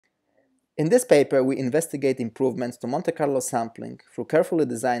In this paper, we investigate improvements to Monte Carlo sampling through carefully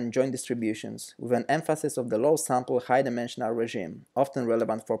designed joint distributions with an emphasis of the low-sample, high-dimensional regime, often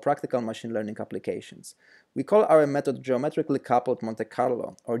relevant for practical machine learning applications. We call our method geometrically coupled Monte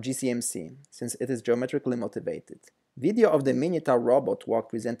Carlo, or GCMC, since it is geometrically motivated. Video of the Miniature robot walk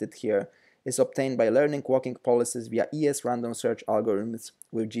presented here is obtained by learning walking policies via ES random search algorithms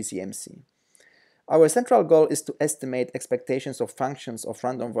with GCMC. Our central goal is to estimate expectations of functions of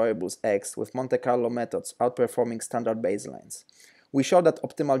random variables x with Monte Carlo methods outperforming standard baselines. We show that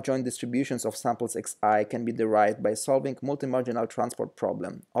optimal joint distributions of samples xi can be derived by solving multi-marginal transport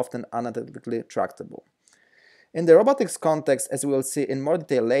problem, often analytically tractable. In the robotics context, as we will see in more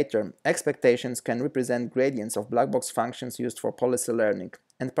detail later, expectations can represent gradients of black box functions used for policy learning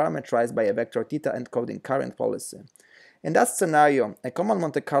and parameterized by a vector theta encoding current policy. In that scenario, a common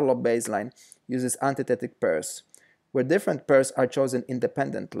Monte Carlo baseline uses antithetic pairs, where different pairs are chosen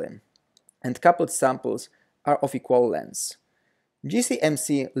independently, and coupled samples are of equal lengths.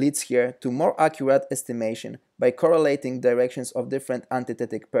 GCMC leads here to more accurate estimation by correlating directions of different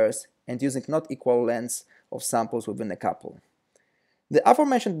antithetic pairs and using not equal lengths of samples within a couple. The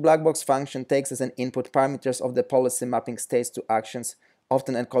aforementioned black box function takes as an input parameters of the policy mapping states to actions,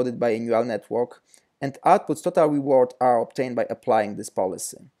 often encoded by a neural network, and outputs total reward are obtained by applying this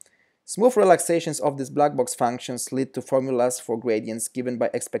policy. Smooth relaxations of these black box functions lead to formulas for gradients given by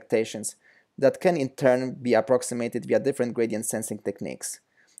expectations that can in turn be approximated via different gradient sensing techniques.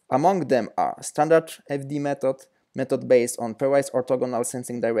 Among them are standard FD method based on pairwise orthogonal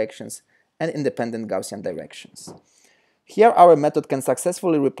sensing directions, and independent Gaussian directions. Here our method can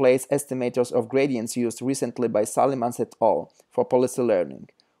successfully replace estimators of gradients used recently by Salimans et al. For policy learning.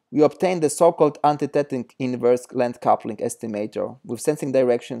 We obtained the so-called antithetic inverse length coupling estimator with sensing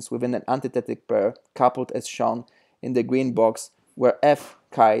directions within an antithetic pair coupled as shown in the green box where f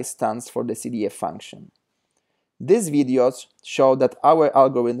chi stands for the CDF function. These videos show that our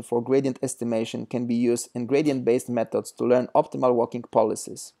algorithm for gradient estimation can be used in gradient-based methods to learn optimal walking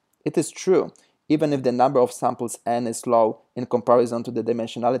policies. It is true, even if the number of samples n is low in comparison to the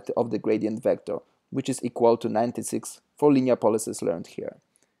dimensionality of the gradient vector, which is equal to 96 for linear policies learned here.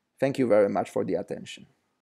 Thank you very much for the attention.